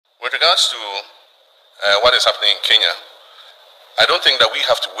With regards to what is happening in Kenya, I don't think that we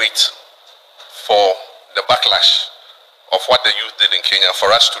have to wait for the backlash of what the youth did in Kenya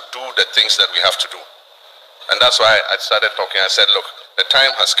for us to do the things that we have to do. And that's why I started talking. I said, look, the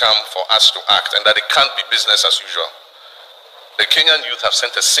time has come for us to act and that it can't be business as usual. The Kenyan youth have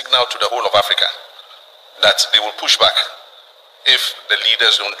sent a signal to the whole of Africa that they will push back if the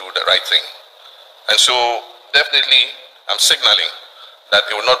leaders don't do the right thing. And so definitely I'm signaling that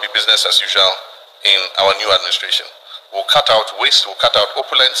it will not be business as usual in our new administration. We'll cut out waste, we'll cut out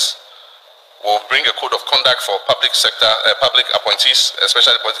opulence, we'll bring a code of conduct for public sector, public appointees,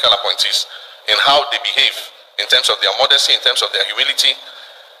 especially political appointees, in how they behave in terms of their modesty, in terms of their humility.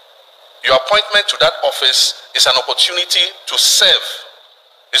 Your appointment to that office is an opportunity to serve.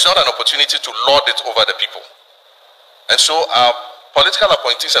 It's not an opportunity to lord it over the people. And so our political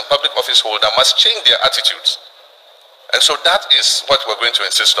appointees and public office holders must change their attitudes. And so that is what we're going to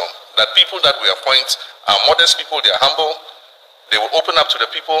insist on, that people that we appoint are modest people, they are humble, they will open up to the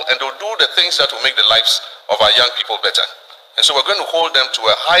people, and they'll do the things that will make the lives of our young people better. And so we're going to hold them to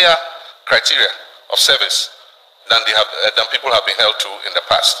a higher criteria of service than people have been held to in the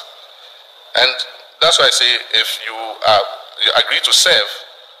past. And that's why I say, if you agree to serve,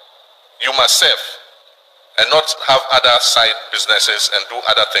 you must serve and not have other side businesses and do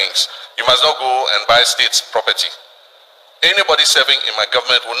other things. You must not go and buy state property. Anybody serving in my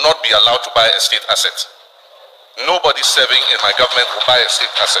government will not be allowed to buy a state asset. Nobody serving in my government will buy a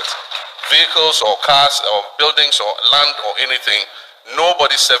state asset. Vehicles or cars or buildings or land or anything,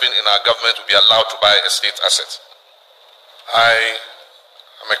 nobody serving in our government will be allowed to buy a state asset.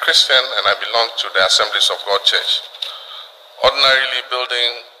 I'm a Christian and I belong to the Assemblies of God Church. Ordinarily,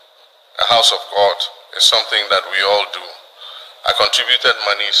 building a house of God is something that we all do. I contributed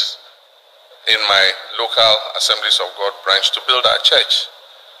monies in my local Assemblies of God branch to build our church,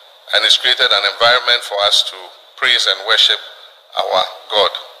 and it's created an environment for us to praise and worship our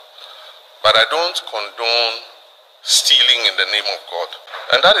God. But I don't condone stealing in the name of God.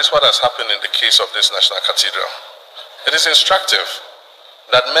 And that is what has happened in the case of this National Cathedral. It is instructive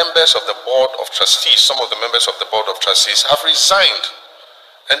that members of the Board of Trustees, some of the members of the Board of Trustees have resigned,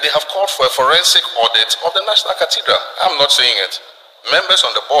 and they have called for a forensic audit of the National Cathedral. I'm not saying it. Members on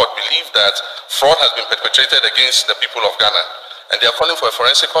the board believe that fraud has been perpetrated against the people of Ghana, and they are calling for a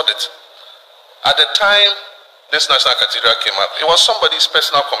forensic audit. At the time this National Cathedral came up, it was somebody's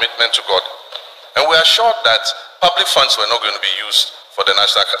personal commitment to God, and we are sure that public funds were not going to be used for the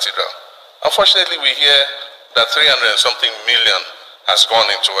National Cathedral. Unfortunately, we hear that 300 and something million has gone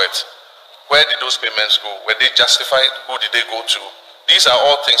into it. Where did those payments go? Were they justified? Who did they go to? These are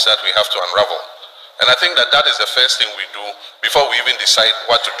all things that we have to unravel. And I think that that is the first thing we do before we even decide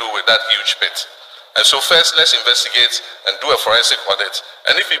what to do with that huge pit. And so first, let's investigate and do a forensic audit.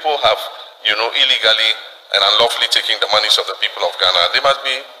 And if people have, illegally and unlawfully taking the monies of the people of Ghana, they must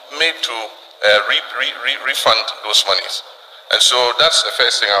be made to refund those monies. And so that's the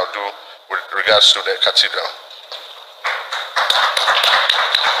first thing I'll do with regards to the cathedral.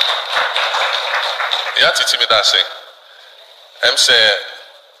 Yeah, Titi Midase. I'm saying,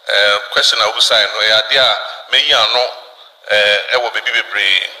 question I will say, no idea, may you know, I will be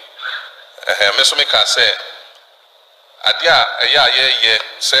brave. Mr. Mika say, Adia,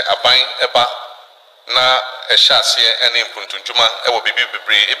 say a buying eba, na a chassis and input to Juma, I will be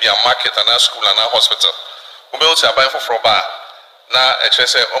brave, it be a market and a school and a hospital. We will say a buying for bar. Now, a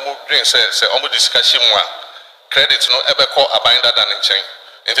chess, almost drink, say, almost discussion one. Credits no ever call a binder than in chain.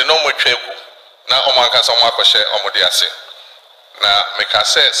 Into no more trade. Now, Oman can someone share Omodiase. Na meka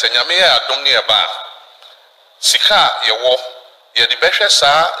se senyame ya adom ne eba sika ye wo ye de behwe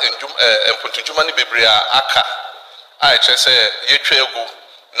saa empuntunjuma ne bebre aka a eche se ye twegu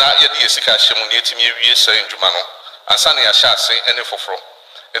na ye de sika hyemu ne etimi ewie se njuma no ansa ne ya hya ase ene foforo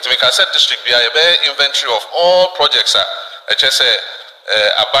enti meka se district bia ye be inventory of all projects a eche se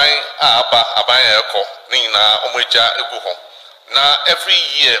aban eko ni na omagya egu ho na every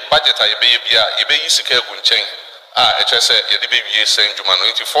year budget a ye be bia ye be yisika egu nchen eche se ye de be wie se njuma no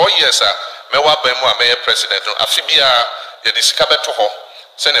into 4 years mewa ban mu a meye president no afibia ye de sika beto ho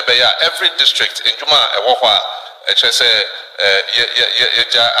se ne be ya every district njuma ewo ho a eche se ye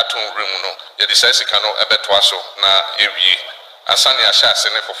ja aton room no ye de sika no ebeto aso na ye wie asane a sha se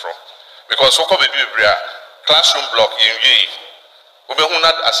ne foforo because woko be bibria classroom block ye wie obehu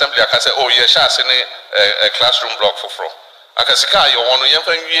na assembly aka say oh ye sha se ne classroom block foforo akasika ye wono ye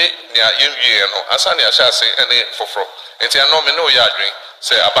mfa wie nia ye wie no asane a sha se ene foforo enti ano me no ye adwen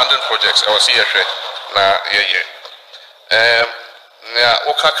say abandoned projects I was here na ye na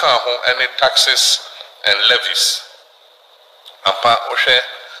okaka ho any taxes and levies apa ohwe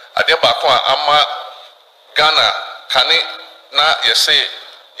ade baako a ama Ghana kane na yɛsɛ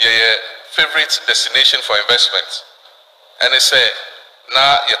yɛyɛ favorite destination for investment and say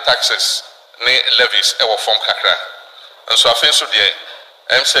na yɛ taxes ne levies ɛwɔ form kakra nso afei nso deɛ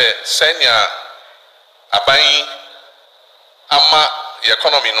ɛm sɛ sɛnea aban ama yɛ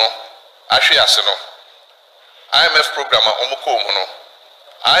economy no ahwe ase no IMF program a ɔmo kɔɔ mu no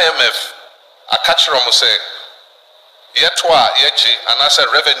IMF aka kyerɛ ɔmo sɛ yɛto a yɛgye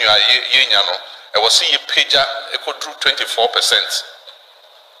anaasɛ revenue a yɛnya no ɛwɔ sɛ yɛpagya ɛkɔduru 24%.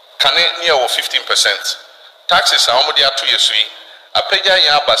 Kane ne ɛwɔ 15%. Taxes a ɔmo de ato yɛ so yi apagya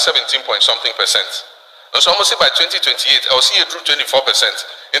yɛn aba 17.something%. Nso ɔmo sɛ by 2028 ɛwɔ sɛ yɛduru 24%.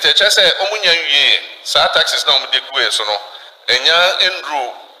 Nti ɛkyerɛ sɛ ɔmo nya nwie saa taxes na ɔmo de gu yɛ so no ɛnya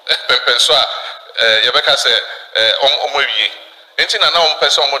nduru pɛmpɛn so a yɛbɛka sɛ ɔmo awie. Nti na ɔmo pɛ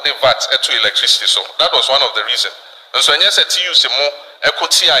sɛ ɔmo de VAT ɛto electricity so. That was one of the reasons. Nso ɛnyɛ sɛ TUC mo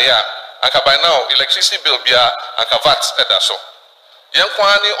ɛkɔti ayɛ a anka by now electricity bill bia anka VAT ɛda so. Yɛn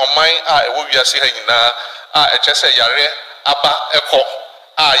kwa ne ɔman a ɛwɔ wiase ha nyinaa a ɛkyɛ sɛ yare aba ɛkɔ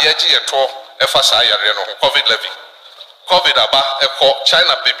a yɛgye yɛtɔ ɛfa saa yare no ho COVID levy. COVID aba ɛkɔ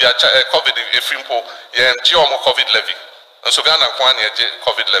China bebia COVID efiri mpo yɛn gye ɔmo COVID levy. Nso Ghana kwa ne yɛgye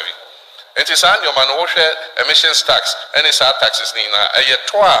COVID levy. Nti saa nneɛma no wohwɛ emissions tax ɛne saa taxes ne nyinaa ɛyɛ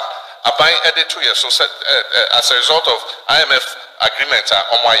tɔ a aban ɛde to yɛ so as a result of IMF agreement a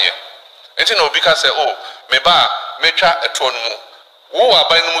ɔmo ayɛ. Nti na obi ka sɛ oh meba a metwa ɛtoɔ no mu wo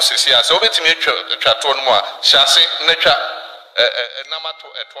aban no mu sisi a sɛ wobɛtumi atwa toɔ no mu a hyɛ ase na twa namato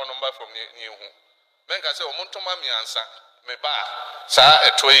ɛtoɔ no mba from ne ehu menka sɛ ɔmo ntoma miansa meba a saa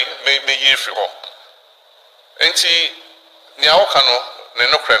ɛtoɔ yi meyi efiri hɔ. Nti nea woka no ne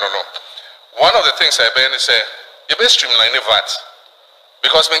nokorɛ no no one of the things I ɛbɛyɛ ne sɛ yɛbɛ streamline VAT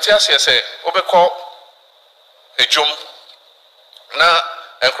because menti aseɛ sɛ wobɛkɔ edwom na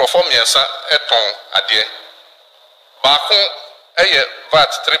nkurɔfoɔ mmiɛnsa ɛtɔn adeɛ baako ɛyɛ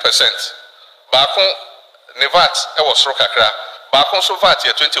VAT 3%, baako ne VAT ɛwɔ soro kakra, baako nso VAT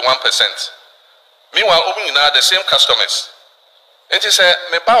yɛ 21%. Meanwhile ɔmo nyinaa the same customers. Nti sɛ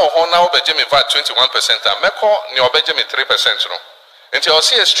meba wɔ hɔ na wɔbɛgye me VAT 21% a mɛkɔ ne ɔbɛgye me 3% no. Nti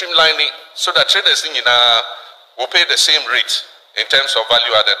ɔsi yɛ streamlining so that traders nyinaa will pay the same rate in terms of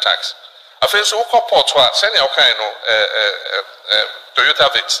value added tax. Afei nso wokɔ port hɔ a sɛnea wokae no Toyota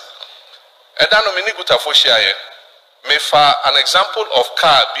Vitz ɛda no me ne gutafoɔ hyiaeɛ mefa an example of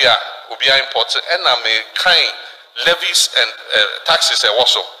car bi a obiara import ɛna me kind levies and taxes ɛwɔ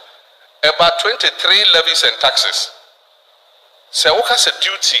so about 23 levies and taxes. Sɛ woka sɛ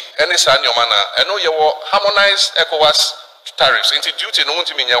duty ɛne saa nneɛma na ɛno yɛwɔ harmonized ECOWAS tariffs into duty no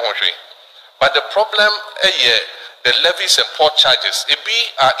ntumi nyɛ ho hwee. But the problem ɛyɛ the levies and port charges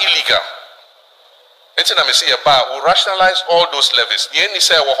ebi are illegal. Nti na me say yɛba we rationalize all those levies. Yɛn ni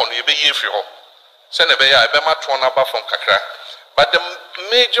sɛ ɛwɔ hɔ no yɛbɛyi efiri hɔ. Sɛ na ɛbɛyɛ a ɛbɛma toɔ no aba from kakra. But the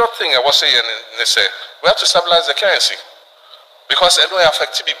major thing I was saying ne sɛ we have to stabilize the currency because ɛno yɛ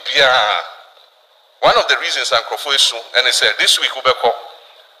affect biara. One of the reasons nkurɔfoɔ esu ɛne sɛ this week wobɛkɔ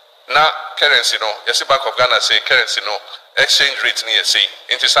na currency no yɛsi Bank of Ghana say currency no exchange rate ne yɛsi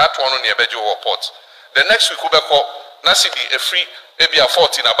nti saa toɔ no ne yɛbɛgye wɔ port. The next week wobɛkɔ na cedi efiri ebia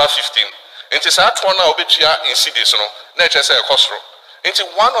 14 aba 15 nti saa toɔ no a wobɛtua in cedis no na ɛkyɛ sɛ ɛkɔ soro. Nti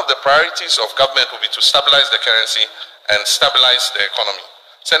one of the priorities of government will be to stabilize the currency and stabilize the economy.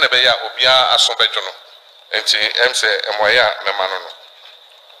 Sɛ na ɛbɛyɛ a obiara aso bɛdwo no nti ɛm sɛ ɛmɔyɛ a mɛma no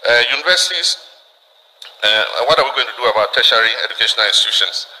no. Universities, what are we going to do about tertiary educational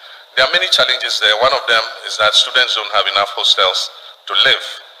institutions? There are many challenges there. One of them is that students don't have enough hostels to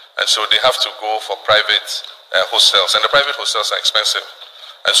live, and so they have to go for private hostels, and the private hostels are expensive.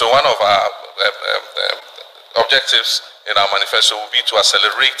 And so one of our objectives in our manifesto will be to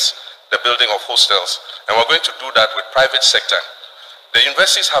accelerate the building of hostels, and we're going to do that with private sector. The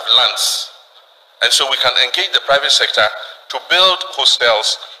universities have lands, and so we can engage the private sector to build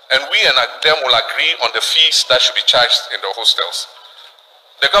hostels, and we and them will agree on the fees that should be charged in the hostels.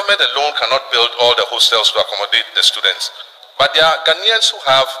 The government alone cannot build all the hostels to accommodate the students, but there are Ghanaians who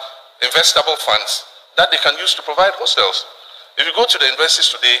have investable funds that they can use to provide hostels. If you go to the universities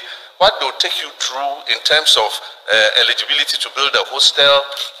today, what they'll take you through in terms of eligibility to build a hostel,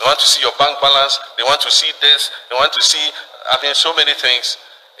 they want to see your bank balance, they want to see this, they want to see, so many things.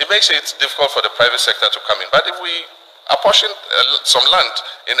 It makes it difficult for the private sector to come in. But if we apportion some land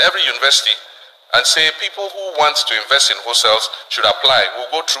in every university and say people who want to invest in hostels should apply, we'll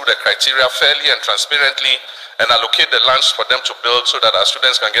go through the criteria fairly and transparently and allocate the lands for them to build so that our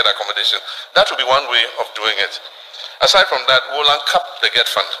students can get accommodation. That will be one way of doing it. Aside from that, we'll uncap the GET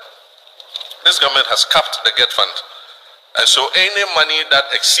fund. This government has capped the GET fund. And so any money that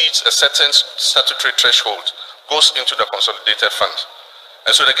exceeds a certain statutory threshold goes into the consolidated fund.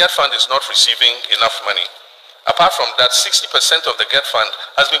 And so the GET fund is not receiving enough money. Apart from that, 60% of the GET fund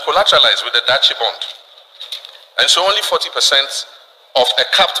has been collateralized with the Dachi bond. And so only 40% of a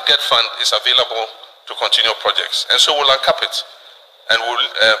capped GET fund is available to continue projects. And so we'll uncap it and we'll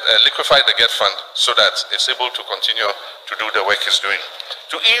liquefy the GET fund so that it's able to continue to do the work it's doing.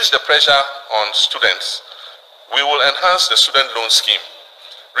 To ease the pressure on students, we will enhance the student loan scheme.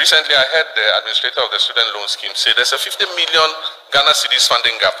 Recently, I heard the administrator of the student loan scheme say there's a 50 million Ghana cedis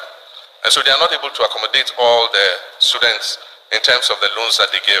funding gap. And so they are not able to accommodate all the students in terms of the loans that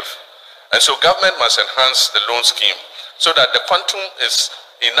they give. And so government must enhance the loan scheme so that the quantum is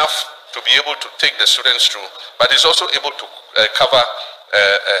enough to be able to take the students through, but is also able to cover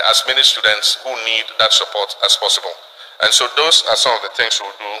as many students who need that support as possible. And so those are some of the things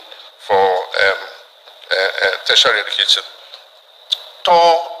we'll do for tertiary education.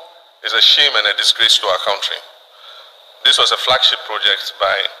 TOR is a shame and a disgrace to our country. This was a flagship project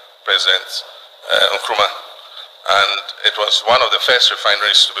by President Nkrumah, and it was one of the first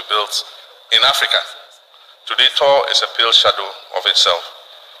refineries to be built in Africa. Today, TOR is a pale shadow of itself.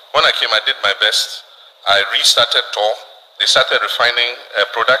 When I came, I did my best. I restarted TOR. They started refining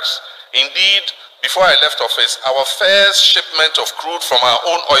products. Indeed, before I left office, our first shipment of crude from our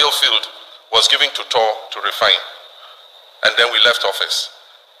own oil field was given to TOR to refine. And then we left office.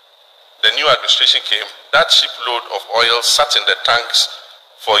 The new administration came. That shipload of oil sat in the tanks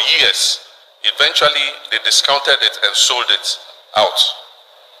for years. Eventually, they discounted it and sold it out.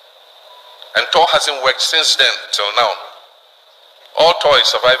 And TOR hasn't worked since then till now. All TOR is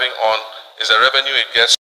surviving on is the revenue it gets